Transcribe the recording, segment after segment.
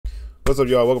What's up,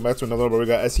 y'all? Welcome back to another one where we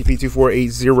got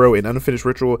SCP-2480, an unfinished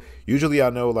ritual. Usually I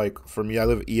know, like, for me, I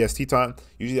live EST time.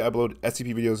 Usually I upload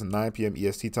SCP videos at 9 p.m.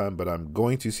 EST time, but I'm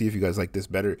going to see if you guys like this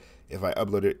better if I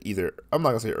upload it either, I'm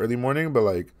not going to say early morning, but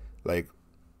like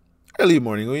early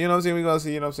morning. You know what I'm saying? We're going to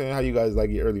see, you know what I'm saying, how you guys like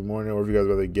it early morning, or if you guys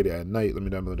rather get it at night. Let me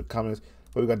know down below in the comments.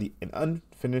 But we got an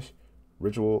unfinished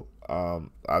ritual.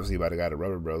 Obviously by the guy, the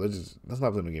rubber, bro. Let's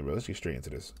not play the game, bro. Let's get straight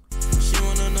into this. She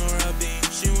wanna know where I be,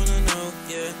 she wanna know,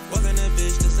 yeah. Walking that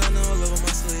bitch, designer all over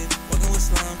my sleeve. Walking with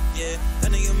slime, yeah.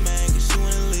 That nigga mad, cause she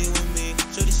wanna leave with me.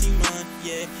 Shorty, she mine,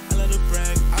 yeah. I let her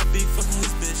brag, I be fucking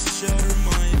his bitch, she out her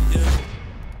mind,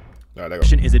 yeah. Alright,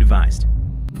 there Is advised.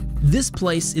 This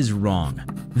place is wrong.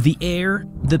 The air,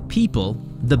 the people,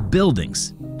 the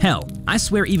buildings. Hell, I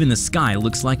swear even the sky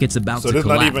looks like it's about to collapse.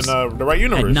 So this not even the right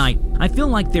universe. At night, I feel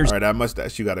like there's... Alright, that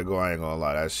mustache you gotta go, I ain't gonna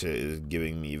lie. That shit is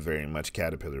giving me very much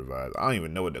Caterpillar vibes. I don't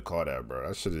even know what to call that, bro.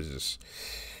 That shit is just...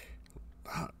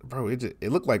 Bro, it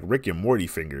looked like Rick and Morty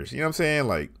fingers. You know what I'm saying?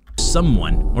 Like...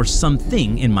 someone or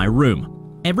something in my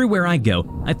room. Everywhere I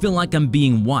go, I feel like I'm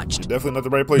being watched. Definitely not the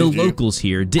right place, The G. locals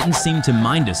here didn't seem to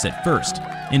mind us at first.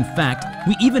 In fact,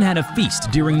 we even had a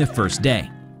feast during the first day.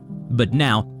 But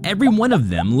now, every one of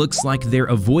them looks like they're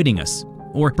avoiding us,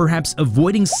 or perhaps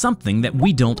avoiding something that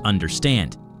we don't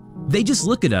understand. They just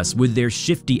look at us with their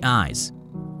shifty eyes.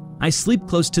 I sleep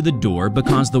close to the door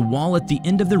because the wall at the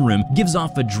end of the room gives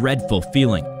off a dreadful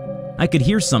feeling. I could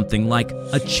hear something like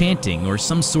a chanting or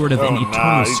some sort of an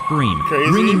eternal scream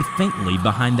ringing faintly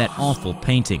behind that awful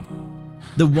painting.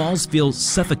 The walls feel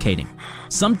suffocating.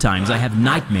 Sometimes I have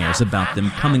nightmares about them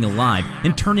coming alive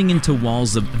and turning into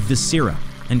walls of viscera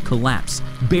and collapse,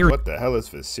 What the hell is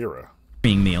viscera?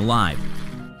 burying me alive.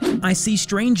 I see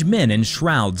strange men in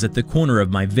shrouds at the corner of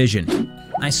my vision.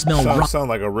 I smell Sound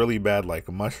like a really bad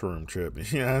mushroom trip.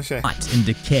 You know what I'm saying? rot and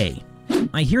decay.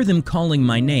 I hear them calling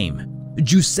my name.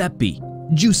 Giuseppe.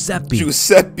 Giuseppe.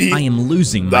 Giuseppe. I am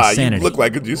losing my sanity. You look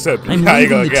like a Giuseppe. I'm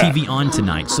leaving the TV on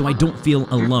tonight so I don't feel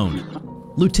alone.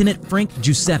 Lieutenant Frank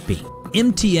Giuseppe,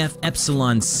 MTF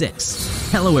Epsilon 6.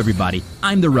 Hello everybody,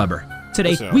 I'm the Rubber.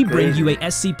 Today, we bring you a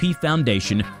SCP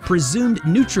Foundation Presumed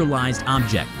Neutralized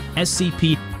Object,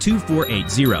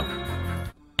 SCP-2480.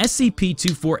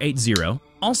 SCP-2480,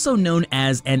 also known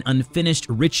as an Unfinished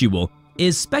Ritual,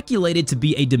 is speculated to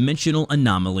be a dimensional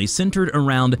anomaly centered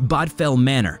around Bodfell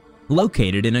Manor,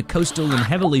 located in a coastal and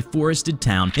heavily forested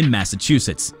town in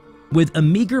Massachusetts, with a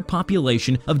meager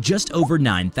population of just over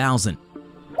 9,000.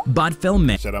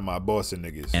 Bodfell Shout out my boss and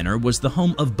niggas. Manor was the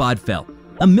home of Bodfell,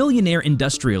 a millionaire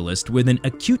industrialist with an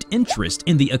acute interest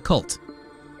in the occult.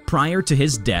 Prior to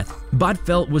his death,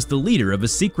 Bodfell was the leader of a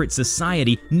secret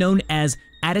society known as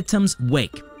Additham's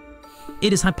Wake.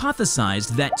 It is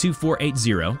hypothesized that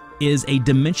 2480 is a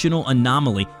dimensional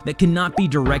anomaly that cannot be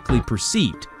directly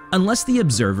perceived unless the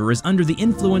observer is under the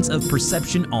influence of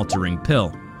perception-altering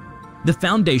pill. The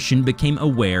Foundation became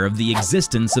aware of the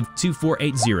existence of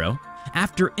 2480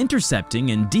 after intercepting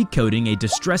and decoding a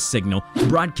distress signal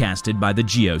broadcasted by the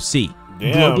GOC,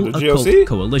 Global Occult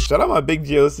Coalition. Shout out my big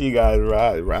GOC guys,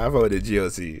 right? I voted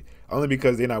GOC. Only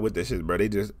because they're not with this shit, bro. They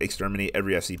just exterminate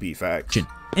every SCP fact.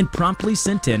 And promptly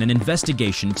sent in an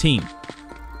investigation team.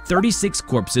 36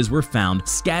 corpses were found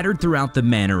scattered throughout the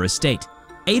manor estate,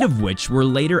 8 of which were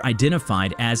later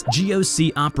identified as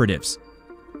GOC operatives.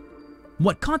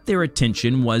 What caught their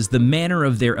attention was the manner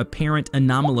of their apparent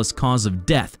anomalous cause of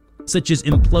death, such as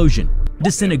implosion,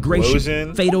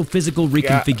 disintegration, fatal physical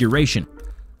reconfiguration,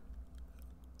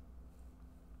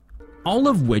 all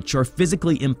of which are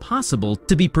physically impossible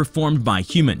to be performed by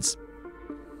humans.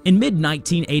 In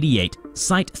mid-1988,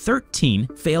 Site 13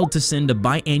 failed to send a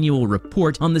biannual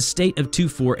report on the state of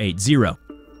 2480.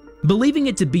 Believing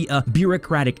it to be a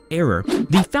bureaucratic error,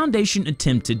 the Foundation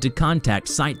attempted to contact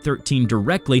Site 13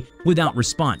 directly without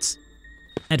response.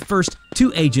 At first,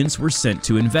 2 agents were sent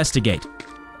to investigate.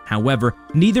 However,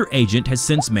 neither agent has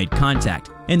since made contact,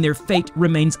 and their fate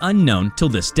remains unknown till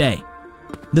this day.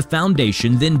 The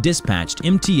Foundation then dispatched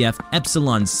MTF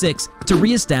Epsilon 6 to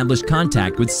re-establish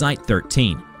contact with Site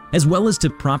 13, as well as to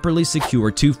properly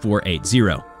secure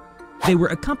 2480. They were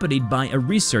accompanied by a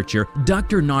researcher,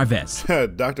 Dr. Narvez.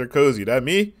 Dr. Cozy, that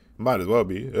me? Might as well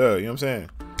be. You know what I'm saying?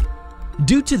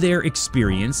 Due to their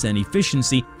experience and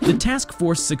efficiency, the task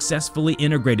force successfully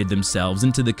integrated themselves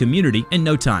into the community in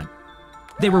no time.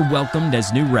 They were welcomed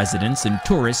as new residents and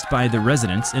tourists by the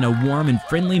residents in a warm and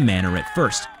friendly manner at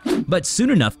first, but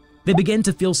soon enough, they began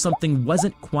to feel something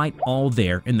wasn't quite all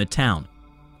there in the town.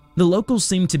 The locals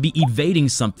seemed to be evading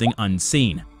something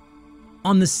unseen.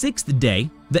 On the 6th day,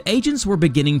 the agents were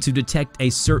beginning to detect a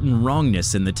certain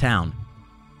wrongness in the town.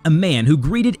 a man who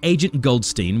greeted Agent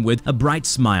Goldstein with a bright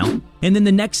smile and then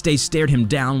the next day stared him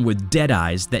down with dead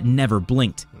eyes that never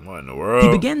blinked. What in the world? He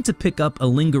began to pick up a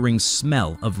lingering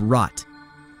smell of rot.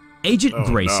 Agent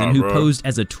Grayson, who posed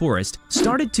as a tourist,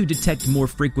 started to detect more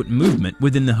frequent movement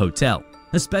within the hotel,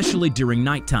 especially during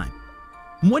nighttime.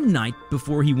 One night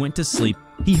before he went to sleep,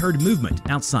 he heard movement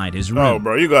outside his room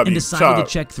and decided to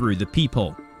check through the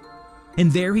peephole.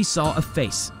 And there he saw a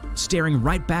face staring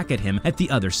right back at him at the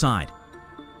other side.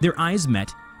 Their eyes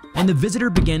met, and the visitor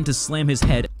began to slam his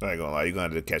head. I ain't gonna lie, you're gonna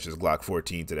have to catch his Glock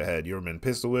 14 to the head. You ever been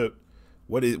pistol whipped?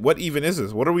 What even is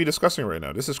this? What are we discussing right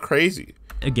now? This is crazy.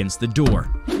 Against the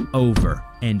door, over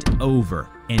and over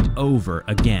and over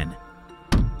again.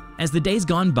 As the days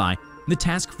gone by, the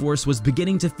task force was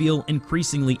beginning to feel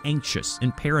increasingly anxious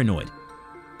and paranoid.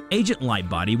 Agent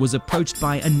Lightbody was approached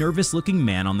by a nervous-looking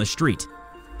man on the street.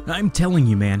 "I'm telling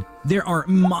you, man, there are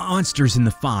monsters in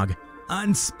the fog.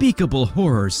 Unspeakable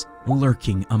horrors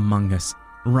lurking among us,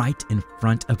 right in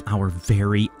front of our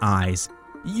very eyes.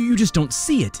 You just don't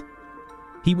see it."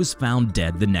 He was found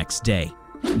dead the next day,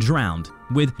 drowned,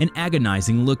 with an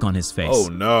agonizing look on his face. Oh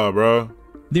no, bro.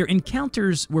 Their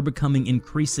encounters were becoming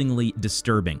increasingly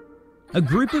disturbing. A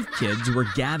group of kids were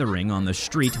gathering on the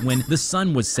street when the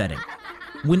sun was setting.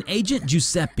 When Agent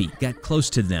Giuseppe got close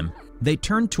to them, they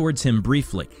turned towards him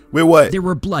briefly. Wait, what? There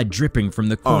were blood dripping from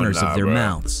the corners of their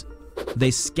mouths.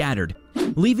 They scattered,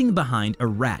 leaving behind a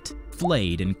rat,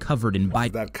 flayed and covered in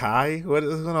bite That Kai? What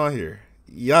is going on here?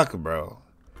 Yuck, bro.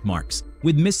 marks,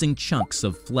 with missing chunks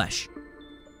of flesh.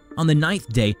 On the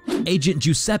 9th day, Agent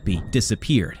Giuseppe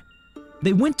disappeared.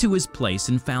 They went to his place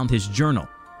and found his journal.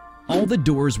 All the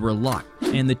doors were locked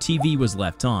and the TV was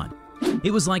left on.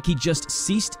 It was like he just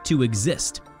ceased to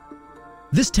exist.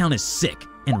 "This town is sick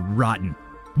and rotten.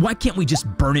 Why can't we just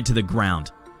burn it to the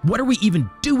ground? What are we even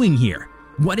doing here?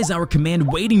 What is our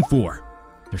command waiting for?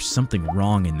 There's something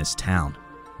wrong in this town.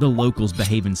 The locals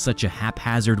behave in such a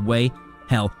haphazard way.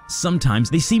 Hell, sometimes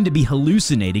they seem to be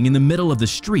hallucinating in the middle of the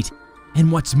street.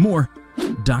 And what's more,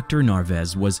 Dr.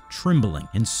 Narvez was trembling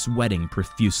and sweating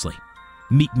profusely.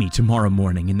 Meet me tomorrow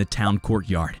morning in the town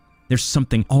courtyard. There's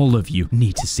something all of you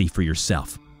need to see for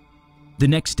yourself." The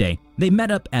next day, they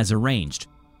met up as arranged.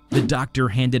 The doctor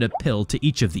handed a pill to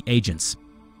each of the agents.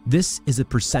 "This is a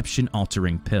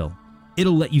perception-altering pill.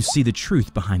 It'll let you see the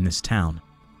truth behind this town."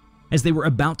 As they were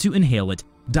about to inhale it,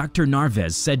 Dr.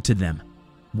 Narvez said to them,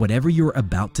 "Whatever you're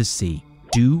about to see,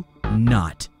 do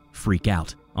not freak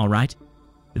out, all right?"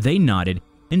 They nodded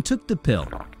and took the pill.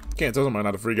 Can't tell somebody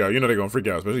not to freak out. You know they're gonna freak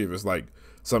out, especially if it's like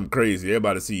something crazy. They're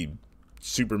about to see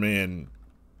Superman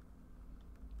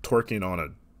twerking on a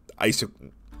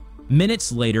icicle.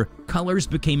 Minutes later, colors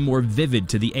became more vivid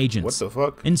to the agents. What the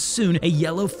fuck? And soon a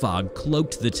yellow fog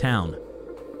cloaked the town.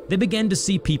 They began to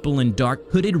see people in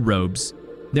dark, hooded robes.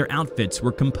 Their outfits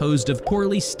were composed of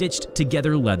poorly stitched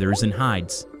together leathers and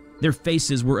hides. Their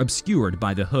faces were obscured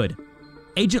by the hood.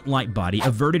 Agent Lightbody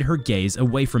averted her gaze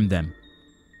away from them.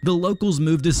 The locals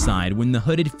moved aside when the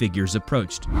hooded figures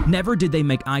approached. Never did they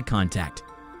make eye contact.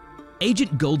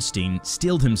 Agent Goldstein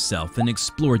steeled himself and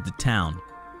explored the town.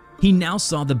 He now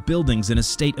saw the buildings in a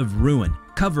state of ruin,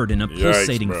 covered in a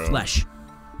pulsating flesh.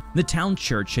 The town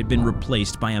church had been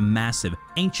replaced by a massive,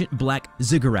 ancient black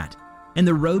ziggurat, and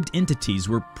the robed entities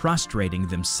were prostrating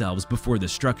themselves before the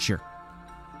structure.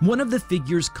 One of the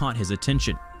figures caught his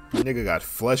attention. Nigga got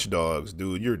flesh dogs,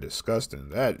 dude. You're disgusting.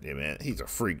 That, man, he's a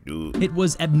freak, dude. It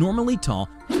was abnormally tall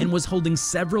and was holding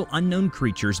several unknown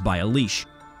creatures by a leash.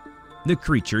 The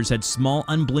creatures had small,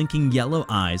 unblinking yellow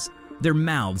eyes. Their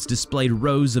mouths displayed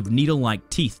rows of needle-like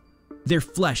teeth. Their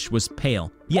flesh was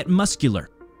pale, yet muscular.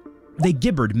 They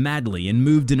gibbered madly and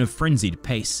moved in a frenzied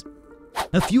pace.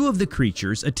 A few of the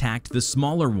creatures attacked the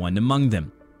smaller one among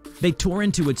them. They tore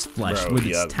into its flesh with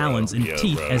its talons and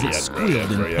teeth as it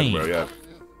squealed in pain.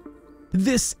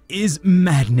 This is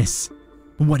madness.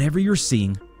 Whatever you're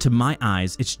seeing, to my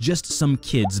eyes, it's just some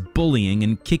kids bullying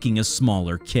and kicking a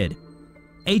smaller kid.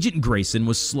 Agent Grayson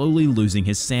was slowly losing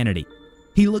his sanity.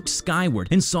 He looked skyward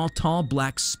and saw tall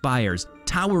black spires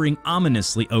towering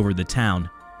ominously over the town.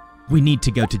 "We need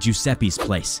to go to Giuseppe's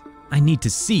place. I need to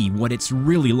see what it's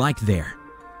really like there."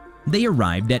 They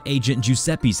arrived at Agent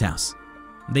Giuseppe's house.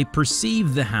 They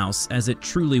perceived the house as it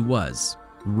truly was,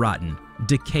 rotten,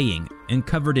 decaying, and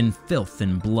covered in filth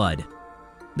and blood.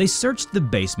 They searched the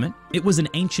basement. It was an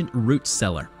ancient root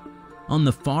cellar. On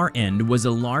the far end was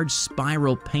a large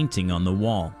spiral painting on the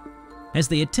wall. As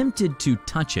they attempted to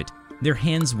touch it, their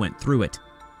hands went through it.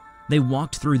 They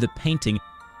walked through the painting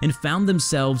and found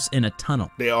themselves in a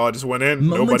tunnel. They all just went in,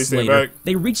 nobody Moments stayed later, back.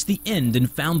 they reached the end and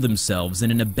found themselves in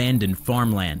an abandoned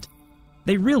farmland.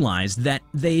 They realized that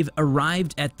they've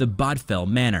arrived at the Bodfell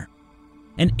Manor.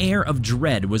 An air of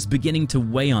dread was beginning to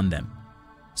weigh on them.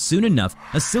 Soon enough,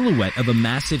 a silhouette of a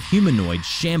massive humanoid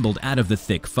shambled out of the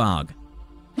thick fog.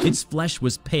 Its flesh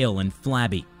was pale and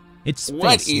flabby, its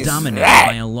face dominated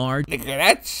by a large... Nigga,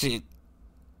 that shit...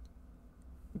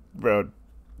 Bro,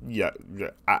 yeah,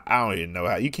 I don't even know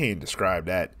how... You can't even describe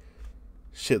that.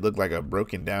 Shit looked like a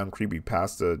broken down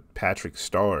creepypasta Patrick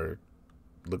Star.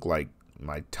 Looked like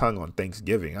my tongue on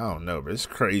Thanksgiving. I don't know, but it's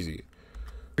crazy.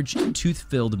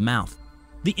 Tooth-filled mouth.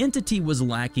 The entity was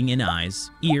lacking in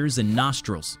eyes, ears, and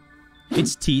nostrils.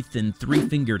 Its teeth and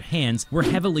three-fingered hands were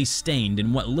heavily stained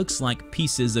in what looks like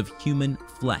pieces of human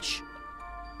flesh.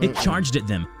 It charged at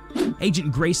them.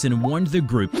 Agent Grayson warned the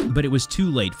group, but it was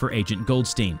too late for Agent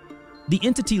Goldstein. The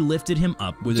entity lifted him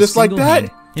up with a single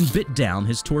hand and bit down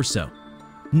his torso.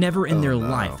 Never in their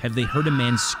life have they heard a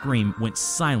man's scream went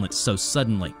silent so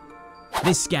suddenly.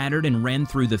 They scattered and ran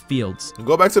through the fields.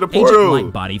 Go back to the portal.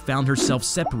 Agent Lightbody found herself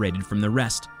separated from the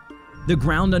rest. The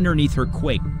ground underneath her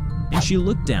quaked, and she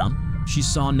looked down. She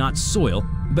saw not soil,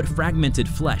 but fragmented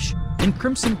flesh, and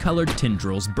crimson-colored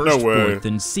tendrils burst forth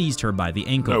and seized her by the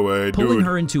ankle, pulling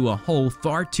her into a hole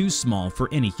far too small for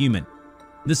any human.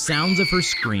 The sounds of her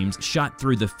screams shot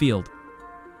through the field.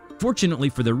 Fortunately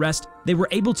for the rest, they were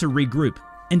able to regroup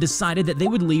and decided that they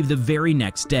would leave the very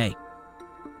next day.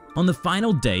 On the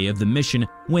final day of the mission,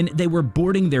 when they were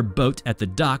boarding their boat at the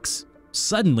docks,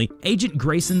 suddenly Agent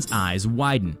Grayson's eyes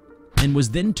widened and was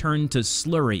then turned to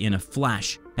slurry in a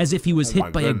flash, as if he was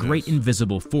hit by a great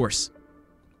invisible force.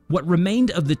 What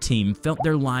remained of the team felt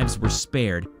their lives were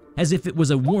spared, as if it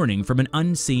was a warning from an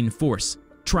unseen force,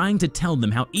 trying to tell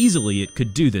them how easily it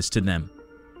could do this to them.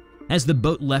 As the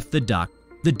boat left the dock,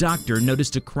 the doctor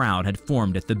noticed a crowd had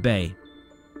formed at the bay.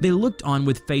 They looked on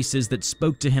with faces that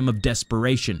spoke to him of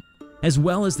desperation, as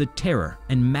well as the terror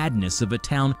and madness of a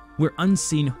town where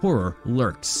unseen horror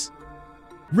lurks.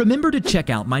 Remember to check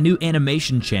out my new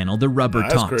animation channel, The Rubber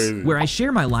Talks, where I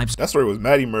share my life. That story was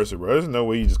Maddie Mercer, bro. There's no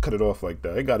way you just cut it off like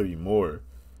that. It gotta be more.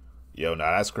 Yo,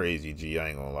 nah, that's crazy, G. I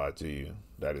ain't gonna lie to you.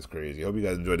 That is crazy. Hope you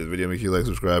guys enjoyed this video. Make sure you like,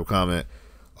 subscribe, comment,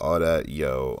 all that.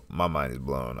 Yo, my mind is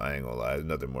blown. I ain't gonna lie. There's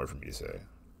nothing more for me to say.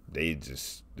 They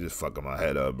just fucking my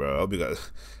head up, bro.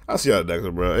 I'll see y'all next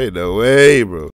one, bro. Ain't no way, bro.